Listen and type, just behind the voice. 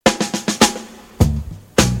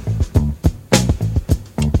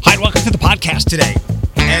podcast today.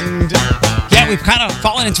 And we've kind of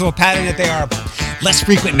fallen into a pattern that they are less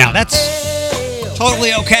frequent now. That's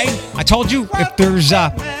totally okay. I told you, if there's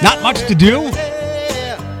not much to do,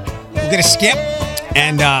 we're going to skip.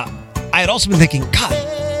 And I had also been thinking, God,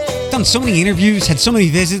 I've done so many interviews, had so many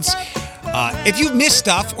visits. If you've missed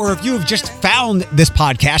stuff, or if you have just found this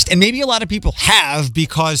podcast, and maybe a lot of people have,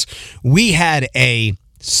 because we had a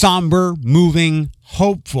somber, moving,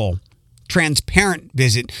 hopeful, transparent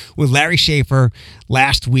visit with Larry Schaefer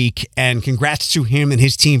last week, and congrats to him and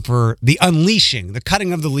his team for the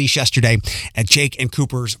cutting of the leash yesterday at Jake and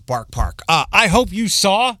Cooper's Bark Park. I hope you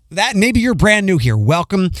saw that. Maybe you're brand new here.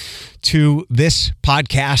 Welcome to this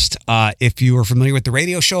podcast. If you are familiar with the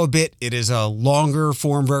radio show a bit, it is a longer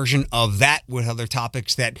form version of that with other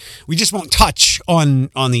topics that we just won't touch on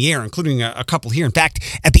the air, including a couple here. In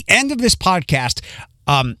fact, at the end of this podcast,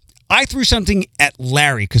 I threw something at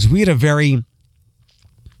Larry because we had a very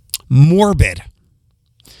morbid,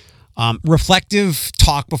 reflective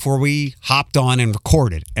talk before we hopped on and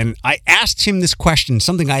recorded. And I asked him this question,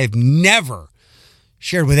 something I have never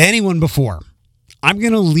shared with anyone before. I'm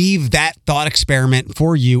going to leave that thought experiment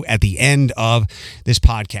for you at the end of this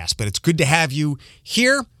podcast, but it's good to have you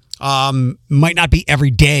here. Might not be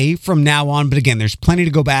every day from now on, but again, there's plenty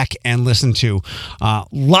to go back and listen to.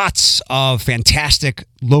 Lots of fantastic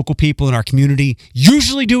local people in our community,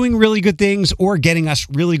 usually doing really good things or getting us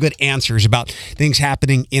really good answers about things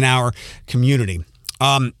happening in our community.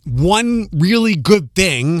 One really good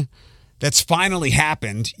thing that's finally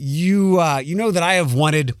happened, you know that I have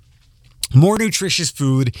wanted more nutritious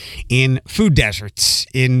food in food deserts,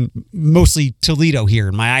 in mostly Toledo here.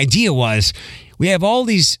 And my idea was, we have all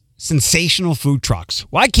these sensational food trucks.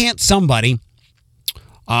 Why can't somebody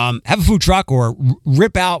have a food truck or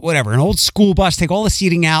rip out whatever, an old school bus, take all the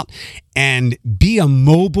seating out and be a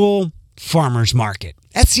mobile farmer's market?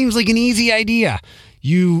 That seems like an easy idea.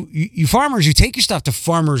 You farmers, you take your stuff to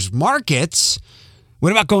farmers markets.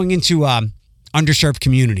 What about going into underserved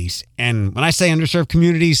communities? And when I say underserved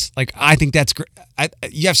communities, like, I think that's great.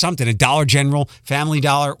 You have something, a Dollar General, Family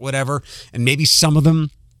Dollar, whatever, and maybe some of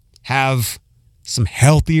them have some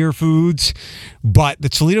healthier foods, but the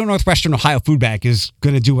Toledo Northwestern Ohio Food Bank is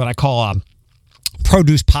going to do what I call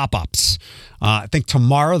produce pop-ups. I think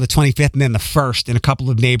tomorrow, the 25th, and then the 1st in a couple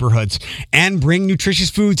of neighborhoods, and bring nutritious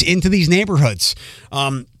foods into these neighborhoods.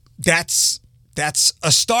 That's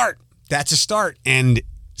a start. That's a start. And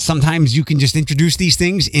sometimes you can just introduce these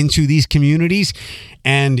things into these communities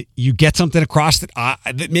and you get something across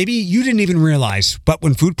that maybe you didn't even realize. But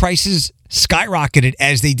when food prices skyrocketed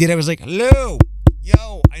as they did, I was like, hello,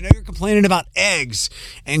 yo, I know you're complaining about eggs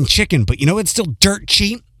and chicken, but you know it's still dirt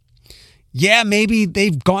cheap? Yeah, maybe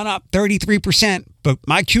they've gone up 33%, but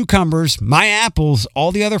my cucumbers, my apples,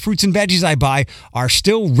 all the other fruits and veggies I buy are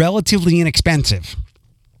still relatively inexpensive.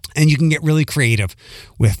 And you can get really creative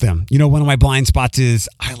with them. You know, one of my blind spots is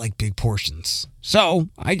I like big portions. So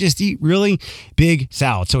I just eat really big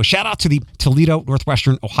salad. So a shout out to the Toledo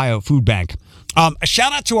Northwestern Ohio Food Bank. A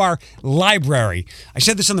shout out to our library. I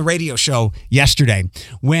said this on the radio show yesterday.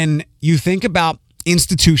 When you think about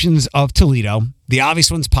institutions of Toledo, the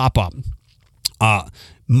obvious ones pop up.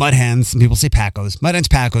 Mud Hens, some people say Pacos. Mud Hens,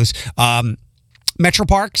 Pacos.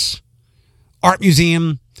 Metroparks, Art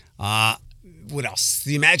Museum, what else?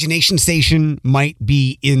 The Imagination Station might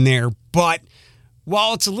be in there, but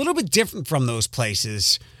while it's a little bit different from those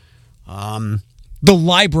places, the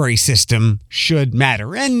library system should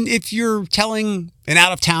matter. And if you're telling an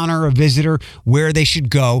out-of-towner or a visitor where they should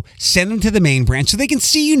go, send them to the main branch so they can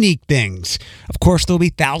see unique things. Of course, there'll be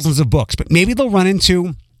thousands of books, but maybe they'll run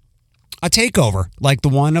into a takeover like the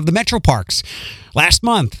one of the Metroparks last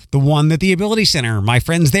month, the one that the Ability Center, my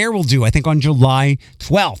friends there, will do, I think, on July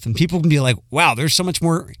 12th. And people can be like, wow, there's so much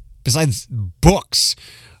more besides books,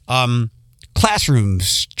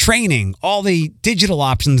 classrooms, training, all the digital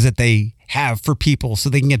options that they have for people so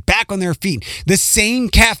they can get back on their feet. The same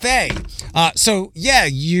cafe. So, yeah,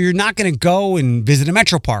 you're not going to go and visit a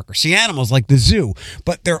Metro Park or see animals like the zoo,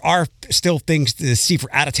 but there are still things to see for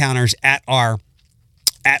out-of-towners at our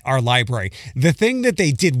library. The thing that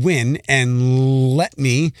they did win, and let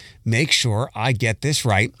me make sure I get this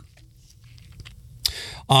right,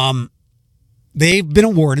 they've been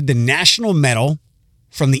awarded the National Medal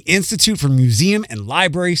from the Institute for Museum and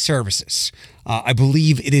Library Services. I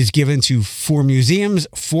believe it is given to 4 museums,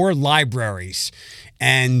 4 libraries.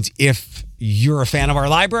 And if you're a fan of our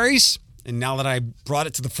libraries, and now that I brought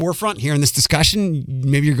it to the forefront here in this discussion,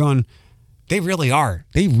 maybe you're going, they really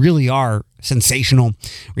are sensational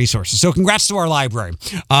resources. So congrats to our library.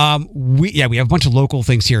 We have a bunch of local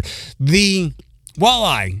things here. The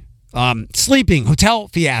Walleye Sleeping, hotel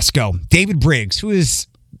fiasco. David Briggs, who has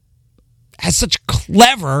such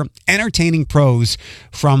clever, entertaining prose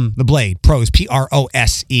from the Blade. Prose,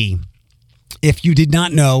 Prose. If you did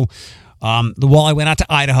not know, the Walleye went out to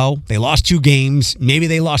Idaho. They lost 2 games. Maybe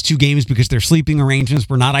they lost 2 games because their sleeping arrangements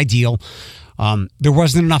were not ideal. There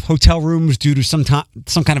wasn't enough hotel rooms due to some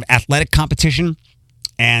kind of athletic competition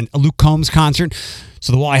and a Luke Combs concert.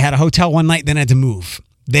 So the Walleye had a hotel one night, then had to move.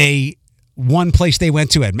 One place they went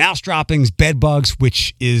to had mouse droppings, bed bugs,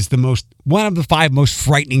 which is one of the 5 most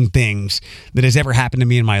frightening things that has ever happened to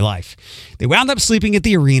me in my life. They wound up sleeping at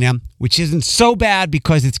the arena, which isn't so bad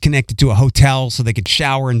because it's connected to a hotel, so they could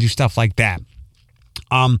shower and do stuff like that.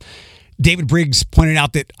 David Briggs pointed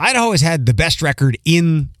out that Idaho has had the best record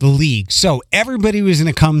in the league, so everybody was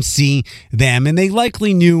going to come see them, and they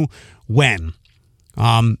likely knew when.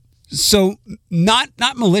 So not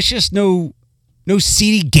malicious, no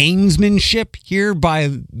seedy gamesmanship here by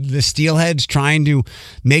the Steelheads trying to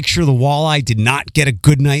make sure the Walleye did not get a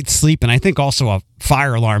good night's sleep. And I think also a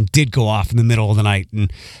fire alarm did go off in the middle of the night.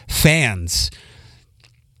 And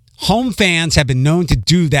home fans have been known to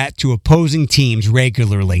do that to opposing teams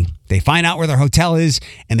regularly. They find out where their hotel is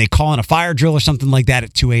and they call in a fire drill or something like that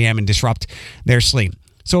at 2 a.m. and disrupt their sleep.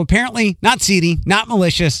 So apparently not seedy, not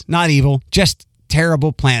malicious, not evil, just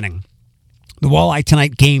terrible planning. The Walleye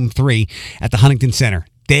tonight, Game 3 at the Huntington Center.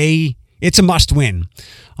 It's a must-win.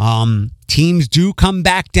 Teams do come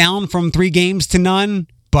back down from 3 games to none,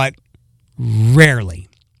 but rarely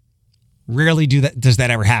does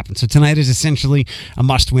that ever happen. So tonight is essentially a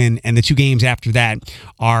must-win, and the 2 games after that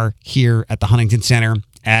are here at the Huntington Center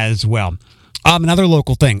as well. Another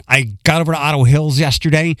local thing. I got over to Ottawa Hills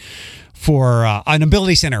yesterday for an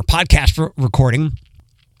Ability Center podcast recording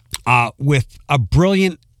with a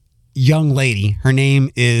brilliant young lady. Her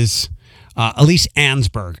name is Elise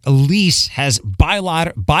Ansberg. Elise has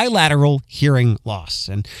bilateral hearing loss,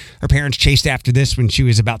 and her parents chased after this when she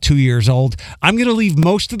was about 2 years old. I'm going to leave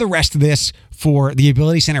most of the rest of this for the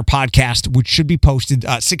Ability Center podcast, which should be posted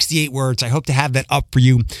 68 words. I hope to have that up for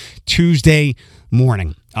you Tuesday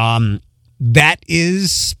morning. That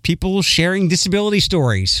is people sharing disability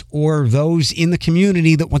stories or those in the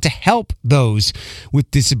community that want to help those with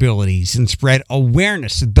disabilities and spread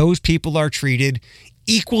awareness that those people are treated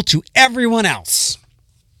equal to everyone else.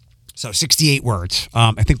 So 68 words.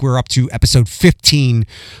 I think we're up to episode 15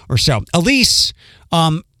 or so. Elise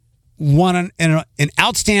won an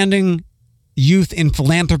outstanding Youth in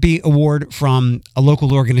Philanthropy Award from a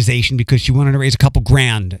local organization because she wanted to raise a couple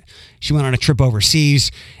grand. She went on a trip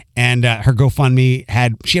overseas, and her GoFundMe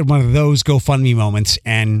had one of those GoFundMe moments,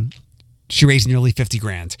 and she raised nearly 50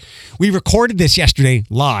 grand. We recorded this yesterday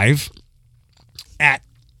live at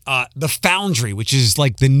the Foundry, which is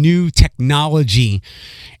like the new technology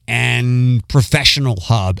and professional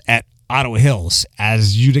hub at Ottawa Hills.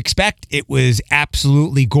 As you'd expect, it was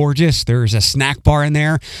absolutely gorgeous. There's a snack bar in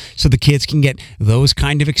there so the kids can get those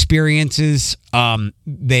kind of experiences.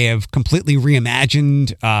 They have completely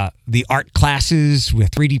reimagined the art classes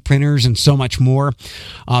with 3D printers and so much more.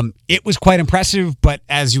 It was quite impressive, but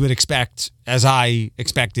as you would expect, as I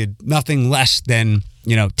expected, nothing less than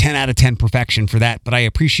 10 out of 10 perfection for that. But I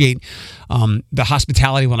appreciate the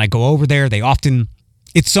hospitality when I go over there.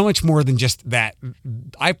 It's so much more than just that.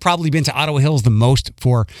 I've probably been to Ottawa Hills the most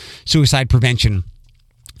for suicide prevention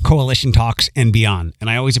coalition talks and beyond. And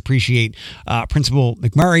I always appreciate Principal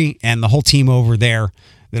McMurray and the whole team over there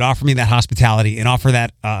that offer me that hospitality and offer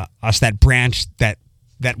us that branch, that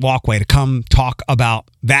walkway to come talk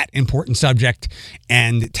about that important subject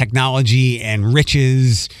and technology and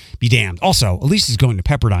riches be damned. Also, Elise is going to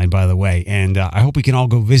Pepperdine, by the way, and I hope we can all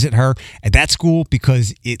go visit her at that school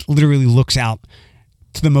because it literally looks out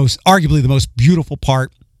to arguably the most beautiful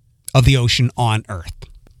part of the ocean on Earth.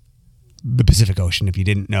 The Pacific Ocean, if you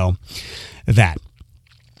didn't know that.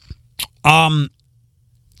 2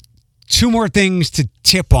 more things to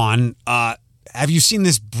tip on. Have you seen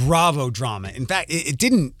this Bravo drama? In fact, it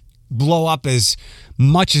didn't blow up as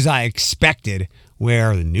much as I expected,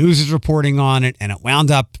 where the news is reporting on it, and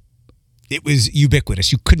it was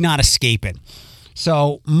ubiquitous. You could not escape it.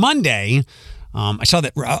 So Monday, I saw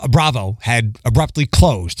that Bravo had abruptly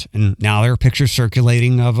closed, and now there are pictures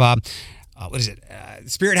circulating of,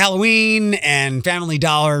 Spirit Halloween and Family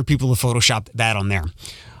Dollar. People have photoshopped that on there.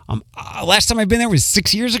 Last time I've been there was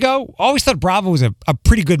 6 years ago. Always thought Bravo was a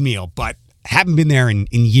pretty good meal, but haven't been there in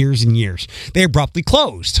years and years. They abruptly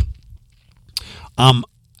closed.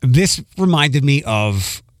 This reminded me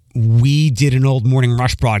of, we did an old Morning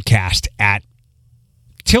Rush broadcast at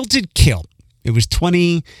Tilted Kilt. It was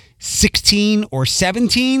 2016 or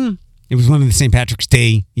 17. It was one of the St. Patrick's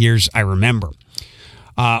Day years I remember.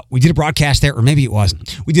 We did a broadcast there, or maybe it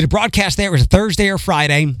wasn't. We did a broadcast there. It was a Thursday or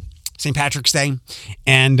Friday, St. Patrick's Day,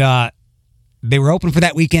 and they were open for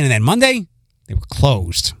that weekend. And then Monday, they were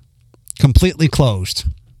closed, completely closed.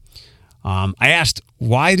 I asked,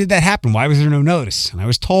 why did that happen? Why was there no notice? And I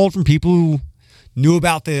was told from people who knew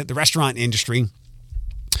about the restaurant industry,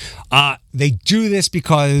 they do this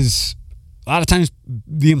because a lot of times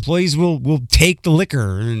the employees will take the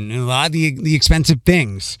liquor and a lot of the expensive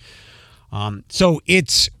things. So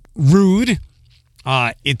it's rude.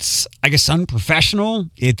 It's, I guess, unprofessional.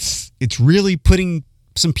 It's really putting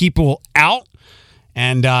some people out.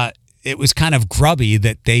 And it was kind of grubby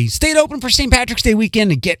that they stayed open for St. Patrick's Day weekend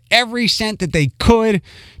to get every cent that they could,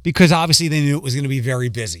 because obviously they knew it was going to be very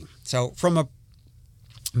busy. So from a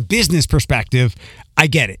business perspective, I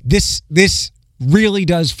get it. This really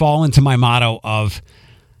does fall into my motto of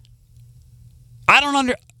I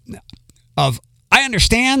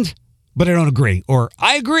understand, but I don't agree, or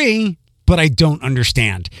I agree, but I don't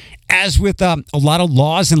understand. As with a lot of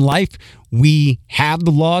laws in life, we have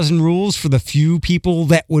the laws and rules for the few people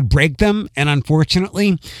that would break them, and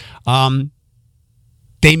unfortunately,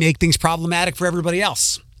 they make things problematic for everybody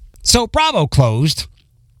else. So Bravo closed,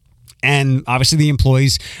 and obviously the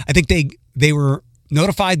employees, I think they were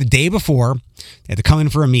notified the day before. They had to come in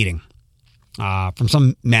for a meeting from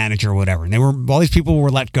some manager or whatever. And all these people were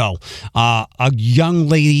let go. A young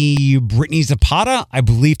lady, Brittany Zapata, I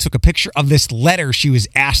believe, took a picture of this letter she was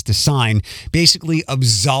asked to sign, basically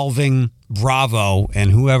absolving Bravo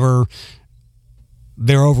and whoever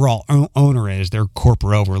their overall owner is, their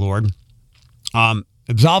corporate overlord,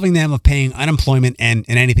 absolving them of paying unemployment and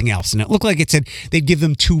anything else. And it looked like it said they'd give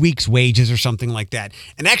them 2 weeks' wages or something like that.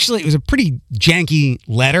 And actually, it was a pretty janky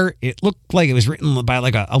letter. It looked like it was written by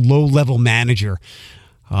like a low-level manager.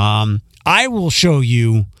 I will show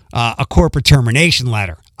you a corporate termination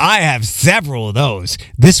letter. I have several of those.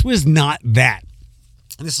 This was not that.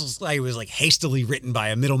 And this was like, it was like hastily written by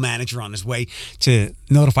a middle manager on his way to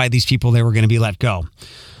notify these people they were going to be let go.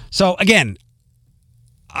 So again,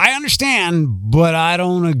 I understand, but I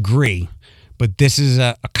don't agree. But this is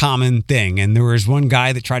a common thing. And there was one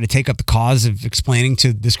guy that tried to take up the cause of explaining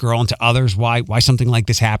to this girl and to others why something like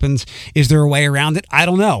this happens. Is there a way around it? I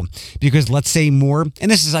don't know. Because let's say more,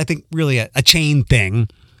 and this is, I think, really a chain thing,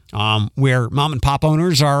 where mom and pop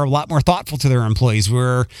owners are a lot more thoughtful to their employees.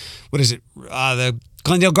 Where, the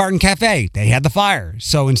Glendale Garden Cafe, they had the fire.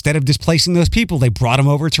 So instead of displacing those people, they brought them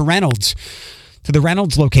over to the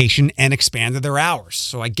Reynolds location and expanded their hours.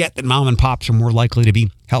 So I get that mom and pops are more likely to be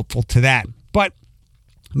helpful to that. But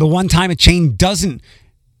the one time a chain doesn't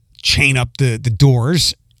chain up the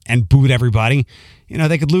doors and boot everybody,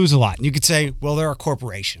 they could lose a lot. And you could say, well, they're a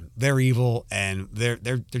corporation. They're evil and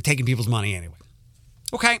they're taking people's money anyway.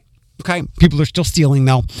 Okay. People are still stealing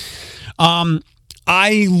though.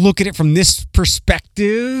 I look at it from this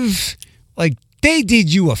perspective, like they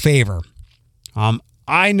did you a favor.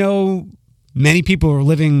 I know many people are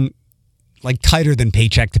living like tighter than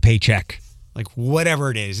paycheck to paycheck, like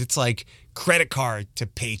whatever it is. It's like credit card to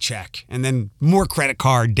paycheck and then more credit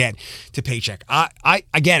card debt to paycheck. I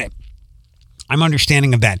get it. I'm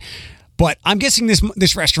understanding of that. But I'm guessing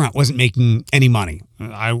this restaurant wasn't making any money.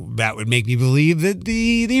 That would make me believe that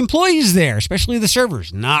the employees there, especially the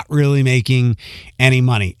servers, not really making any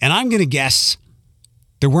money. And I'm going to guess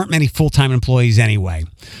there weren't many full-time employees anyway.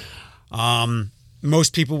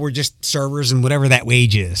 Most people were just servers and whatever that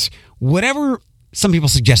wage is. Whatever, some people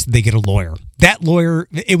suggested they get a lawyer. That lawyer,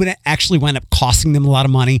 it would actually wind up costing them a lot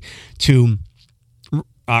of money to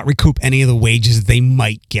recoup any of the wages they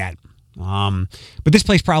might get. But this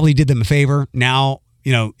place probably did them a favor. Now,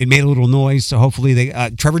 it made a little noise. So hopefully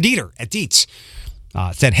Trevor Dieter at Dietz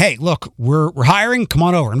said, hey, look, we're hiring. Come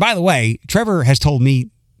on over. And by the way, Trevor has told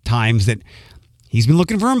me times that he's been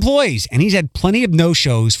looking for employees and he's had plenty of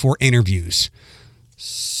no-shows for interviews.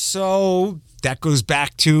 So that goes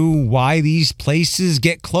back to why these places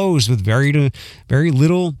get closed with very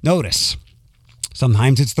little notice.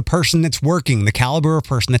 Sometimes it's the person that's working, the caliber of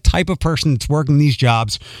person, the type of person that's working these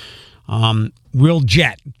jobs will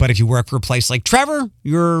jet. But if you work for a place like Trevor,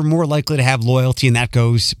 you're more likely to have loyalty, and that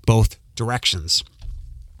goes both directions.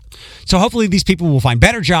 So hopefully these people will find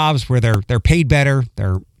better jobs where they're paid better,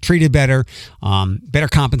 they're treated better, better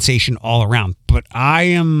compensation all around. But I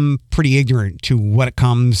am pretty ignorant to when it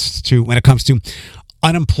comes to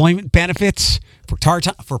unemployment benefits for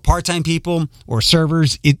part-time people or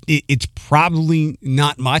servers. It's probably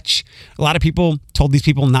not much. A lot of people told these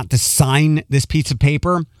people not to sign this piece of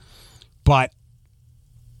paper, but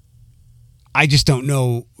I just don't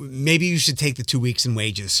know. Maybe you should take the 2 weeks in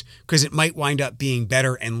wages because it might wind up being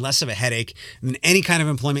better and less of a headache than any kind of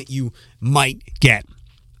employment you might get.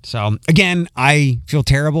 So again, I feel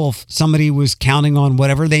terrible if somebody was counting on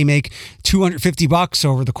whatever they make, $250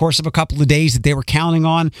 over the course of a couple of days that they were counting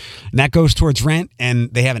on, and that goes towards rent,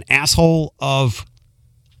 and they have an asshole of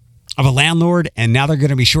a landlord, and now they're going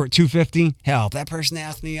to be short $250. Hell, if that person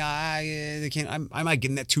asked me, I might give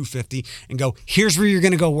them that $250 and go, here's where you're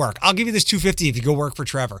going to go work. I'll give you this $250 if you go work for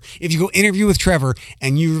Trevor. If you go interview with Trevor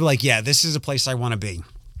and you're like, yeah, this is a place I want to be.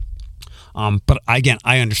 But again,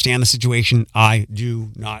 I understand the situation. I do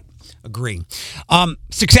not agree.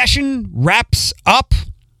 Succession wraps up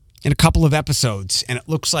in a couple of episodes, and it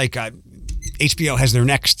looks like HBO has their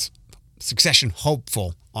next Succession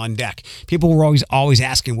hopeful on deck. People were always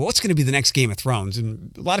asking, well, what's going to be the next Game of Thrones?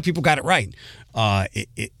 And a lot of people got it right.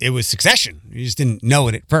 It was Succession. You just didn't know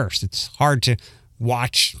it at first. It's hard to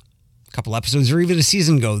watch a couple episodes or even a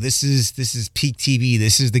season go, this is peak TV.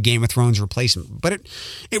 This is the Game of Thrones replacement. But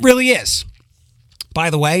it really is. By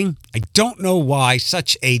the way, I don't know why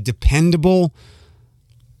such a dependable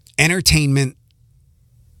entertainment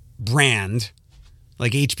brand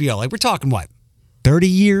like HBO, like we're talking what, 30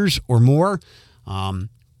 years or more,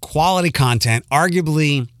 quality content,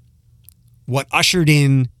 arguably what ushered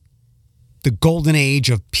in the golden age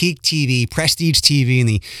of peak TV, prestige TV in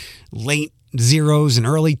the late zeros and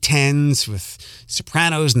early tens with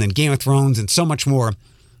Sopranos and then Game of Thrones and so much more.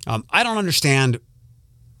 I don't understand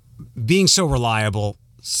being so reliable,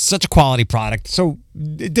 such a quality product, so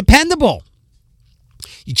dependable.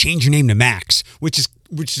 You change your name to Max, which is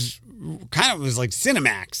kind of was like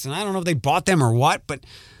Cinemax, and I don't know if they bought them or what, but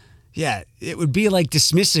yeah, it would be like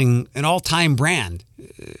dismissing an all-time brand.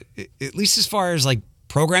 At least as far as like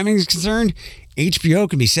programming is concerned, HBO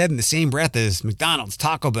can be said in the same breath as McDonald's,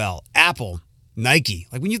 Taco Bell, Apple, Nike.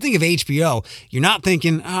 Like when you think of HBO, you're not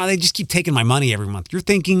thinking, they just keep taking my money every month. You're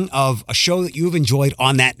thinking of a show that you've enjoyed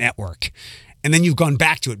on that network. And then you've gone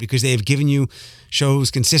back to it because they have given you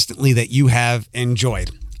shows consistently that you have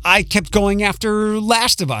enjoyed. I kept going after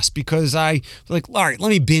Last of Us because I was like, all right, let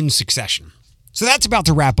me binge Succession. So that's about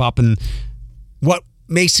to wrap up. And what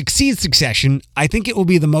may succeed Succession, I think it will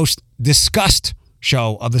be the most discussed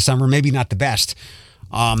show of the summer, maybe not the best.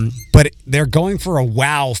 But they're going for a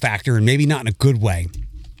wow factor and maybe not in a good way.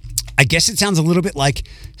 I guess it sounds a little bit like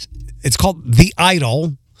it's called The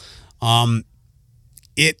Idol.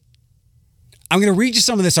 I'm going to read you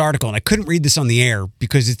some of this article, and I couldn't read this on the air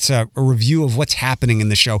because it's a review of what's happening in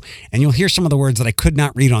the show, and you'll hear some of the words that I could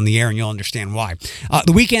not read on the air, and you'll understand why.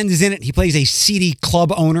 The Weeknd is in it. He plays a seedy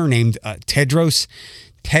club owner named Tedros.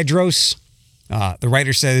 The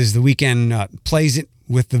writer says The Weeknd plays it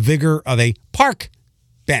with the vigor of a park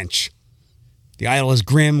bench. The Idol is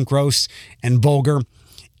grim, gross, and vulgar.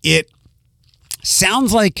 It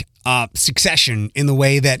sounds like Succession in the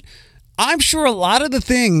way that I'm sure a lot of the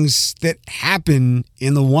things that happen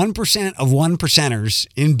in the 1% of 1%ers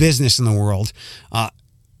in business in the world,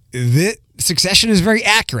 that Succession is very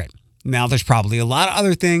accurate. Now, there's probably a lot of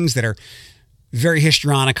other things that are very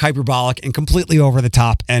histrionic, hyperbolic, and completely over the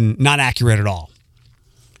top and not accurate at all.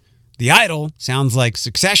 The Idol sounds like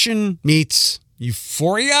Succession meets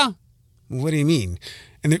Euphoria? What do you mean?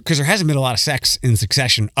 And because there hasn't been a lot of sex in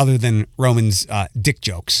Succession other than Roman's dick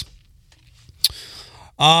jokes.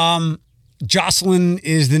 Jocelyn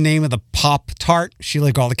is the name of the Pop-Tart. She,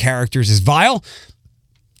 like all the characters, is vile.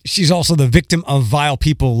 She's also the victim of vile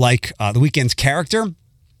people like The Weeknd's character.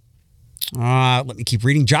 Let me keep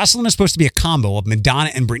reading. Jocelyn is supposed to be a combo of Madonna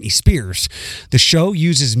and Britney Spears. The show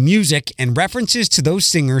uses music and references to those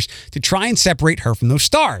singers to try and separate her from those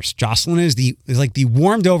stars. Jocelyn is like the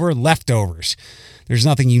warmed over leftovers. There's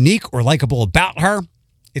nothing unique or likable about her.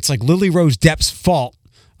 It's like Lily Rose Depp's fault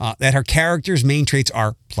that her character's main traits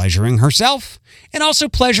are pleasuring herself and also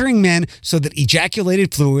pleasuring men so that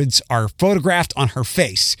ejaculated fluids are photographed on her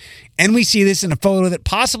face. And we see this in a photo that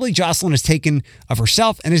possibly Jocelyn has taken of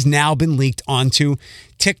herself and has now been leaked onto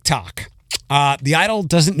TikTok. The Idol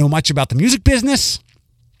doesn't know much about the music business.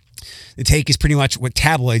 The take is pretty much what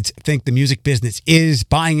tabloids think the music business is,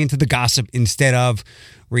 buying into the gossip instead of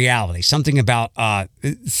reality. Something about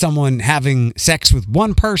someone having sex with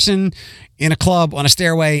one person in a club on a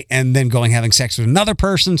stairway and then having sex with another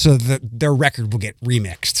person so that their record will get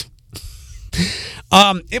remixed.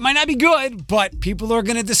 It might not be good, but people are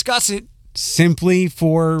going to discuss it simply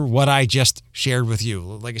for what I just shared with you.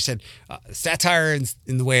 Like I said, satire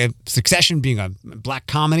in the way of Succession being a black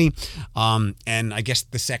comedy, and I guess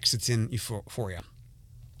the sex that's in Euphoria.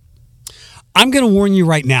 I'm going to warn you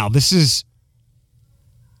right now, this is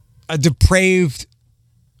a depraved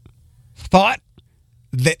thought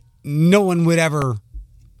that no one would ever,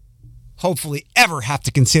 hopefully ever have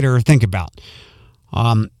to consider or think about.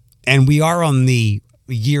 And we are on the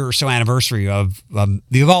year or so anniversary of the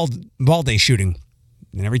Uvalde shooting.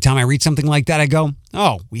 And every time I read something like that, I go,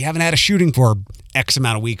 oh, we haven't had a shooting for X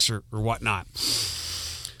amount of weeks or whatnot.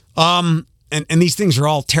 And these things are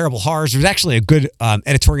all terrible horrors. There's actually a good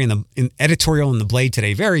editorial in the Blade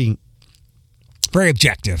today. Very, very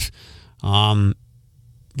objective.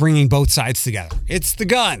 Bringing both sides together. It's the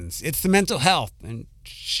guns. It's the mental health. And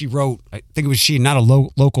she wrote, I think it was she, not a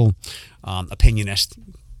local opinionist.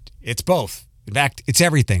 It's both. In fact, it's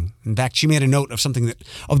everything. In fact, she made a note of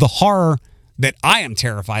of the horror that I am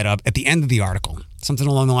terrified of at the end of the article. Something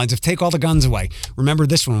along the lines of, take all the guns away. Remember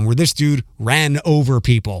this one where this dude ran over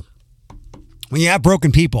people. When you have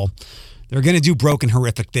broken people, they're going to do broken,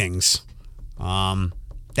 horrific things.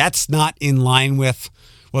 That's not in line with,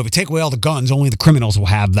 well, if we take away all the guns, only the criminals will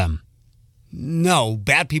have them. No,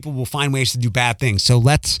 bad people will find ways to do bad things. So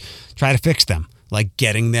let's try to fix them, like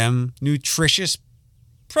getting them nutritious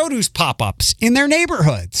produce pop-ups in their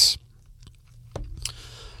neighborhoods.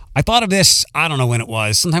 I thought of this, I don't know when it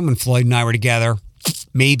was, sometime when Floyd and I were together.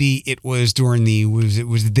 Maybe it was during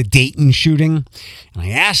the Dayton shooting. And I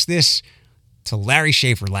asked this to Larry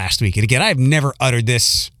Schaefer last week. And again, I've never uttered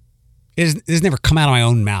this. It has never come out of my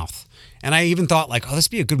own mouth. And I even thought like, oh, this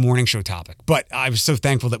would be a good morning show topic. But I was so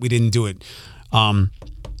thankful that we didn't do it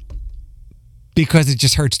because it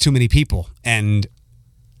just hurts too many people. And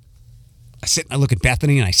I sit and I look at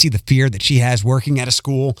Bethany and I see the fear that she has working at a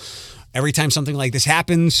school. Every time something like this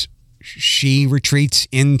happens, she retreats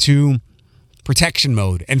into protection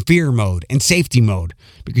mode and fear mode and safety mode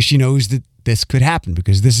because she knows that this could happen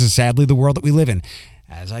because this is sadly the world that we live in.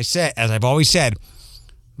 As I've always said,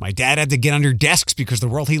 my dad had to get under desks because the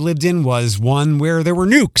world he lived in was one where there were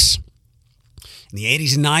nukes. In the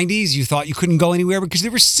 80s and 90s, you thought you couldn't go anywhere because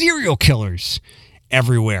there were serial killers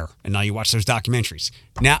everywhere. And now you watch those documentaries.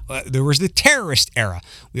 Now, there was the terrorist era.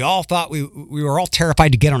 We all thought we were all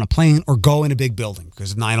terrified to get on a plane or go in a big building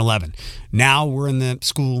because of 9/11. Now we're in the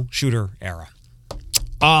school shooter era.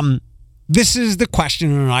 This is the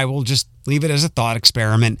question, and I will just leave it as a thought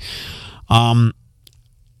experiment.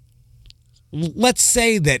 Let's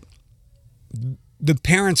say that the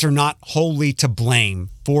parents are not wholly to blame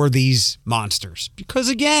for these monsters. Because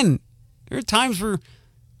again, there are times where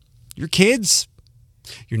your kids,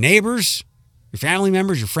 your neighbors, your family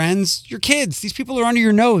members, your friends, your kids, these people are under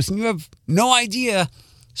your nose and you have no idea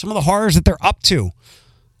some of the horrors that they're up to,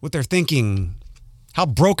 what they're thinking, how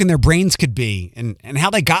broken their brains could be, and how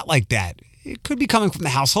they got like that. It could be coming from the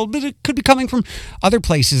household, but it could be coming from other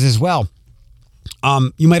places as well.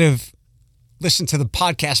 You might have listened to the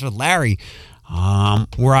podcast with Larry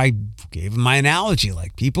where I gave him my analogy.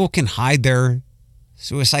 Like, people can hide their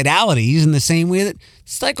suicidalities in the same way that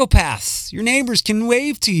psychopaths, your neighbors, can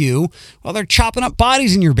wave to you while they're chopping up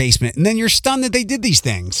bodies in your basement, and then you're stunned that they did these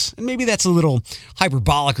things. And maybe that's a little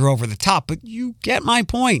hyperbolic or over the top, but you get my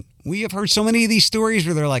point. We have heard so many of these stories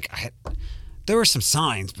where they're like, there were some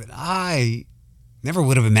signs, but I never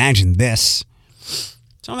would have imagined this.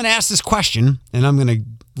 So I'm going to ask this question, and I'm going to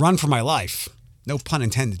run for my life. No pun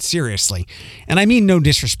intended, seriously. And I mean no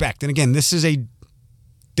disrespect. And again, this is a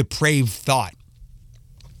depraved thought.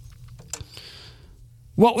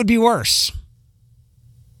 What would be worse?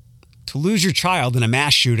 To lose your child in a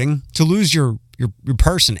mass shooting, to lose your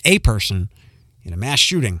person, a person, in a mass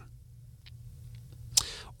shooting,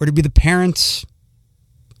 or to be the parents,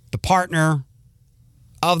 the partner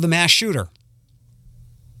of the mass shooter?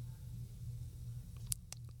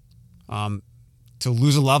 To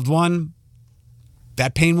lose a loved one,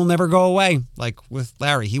 that pain will never go away. Like with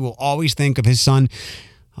Larry, he will always think of his son,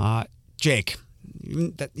 Jake.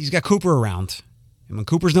 He's got Cooper around. And when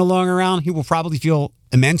Cooper's no longer around, he will probably feel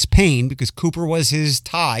immense pain because Cooper was his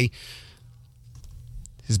tie,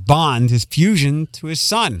 his bond, his fusion to his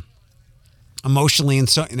son, emotionally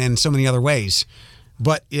and in so many other ways.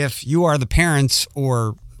 But if you are the parents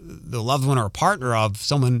or the loved one or a partner of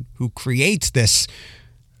someone who creates this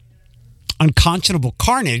unconscionable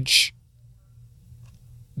carnage,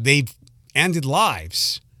 they've ended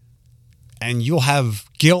lives. And you'll have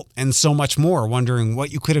guilt and so much more, wondering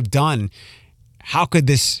what you could have done. How could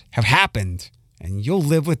this have happened? And you'll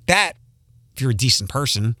live with that. If you're a decent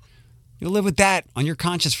person, you'll live with that on your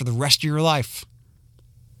conscience for the rest of your life.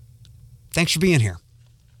 Thanks for being here.